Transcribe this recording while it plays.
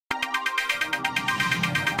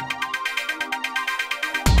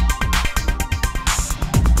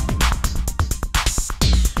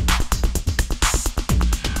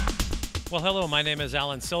Well, hello, my name is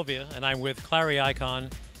Alan Sylvia, and I'm with clary.icon.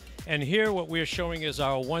 And here what we're showing is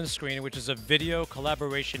our OneScreen, which is a video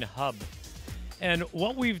collaboration hub. And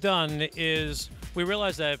what we've done is we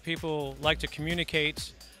realize that people like to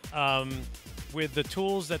communicate with the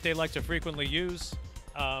tools that they like to frequently use,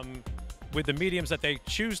 with the mediums that they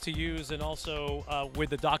choose to use, and also with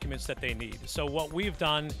the documents that they need. So what we've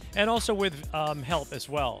done, and also with help as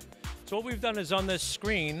well. So what we've done is on this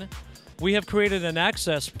screen, we have created an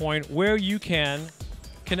access point where you can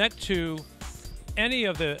connect to any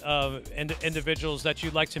of the individuals that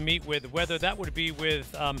you'd like to meet with, whether that would be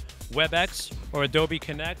with WebEx or Adobe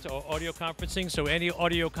Connect or audio conferencing, so any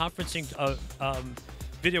audio conferencing,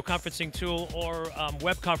 video conferencing tool or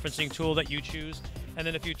web conferencing tool that you choose. And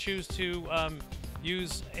then if you choose to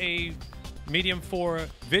use a medium for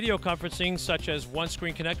video conferencing, such as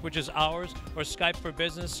OneScreen Connect, which is ours, or Skype for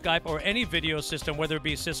Business, Skype, or any video system, whether it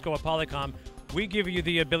be Cisco or Polycom, we give you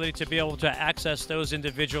the ability to be able to access those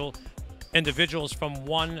individuals from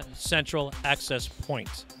one central access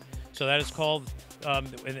point. So that is called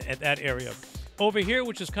at that area. Over here,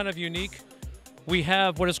 which is kind of unique, we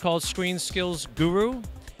have what is called Screen Skills Guru.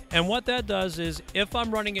 And what that does is, if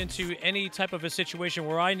I'm running into any type of a situation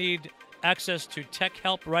where I need access to tech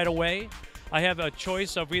help right away, I have a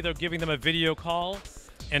choice of either giving them a video call,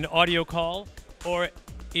 an audio call, or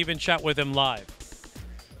even chat with them live.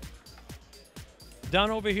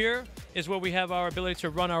 Down over here is where we have our ability to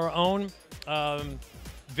run our own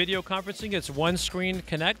video conferencing. It's OneScreen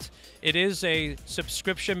Connect. It is a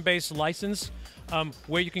subscription-based license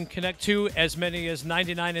where you can connect to as many as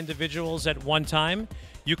 99 individuals at one time.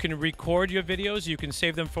 You can record your videos. You can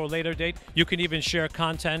save them for a later date. You can even share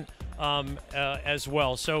content as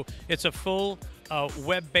well. So it's a full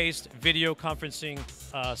web-based video conferencing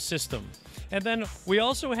system. And then we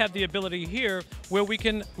also have the ability here where we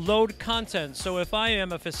can load content. So if I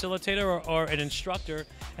am a facilitator or an instructor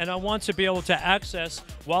and I want to be able to access,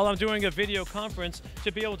 while I'm doing a video conference,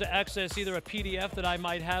 to be able to access either a PDF that I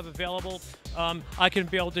might have available, I can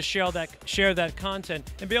be able to share that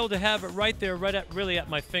content and be able to have it right there, really at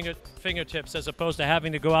my fingertips, as opposed to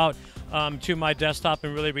having to go out to my desktop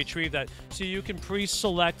and really retrieve that. So you can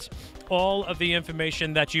pre-select all of the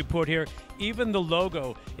information that you put here, even the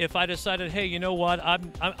logo. If I decided, hey, you know what,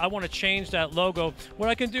 I want to change that logo, what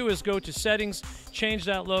I can do is go to settings, change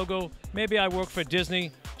that logo. Maybe I work for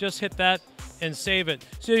Disney, just hit that and save it.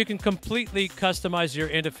 So you can completely customize your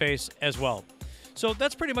interface as well. So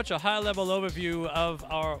that's pretty much a high-level overview of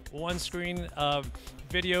our OneScreen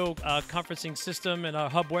video conferencing system and our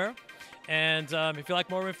hubware. And if you'd like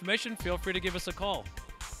more information, feel free to give us a call.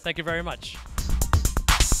 Thank you very much.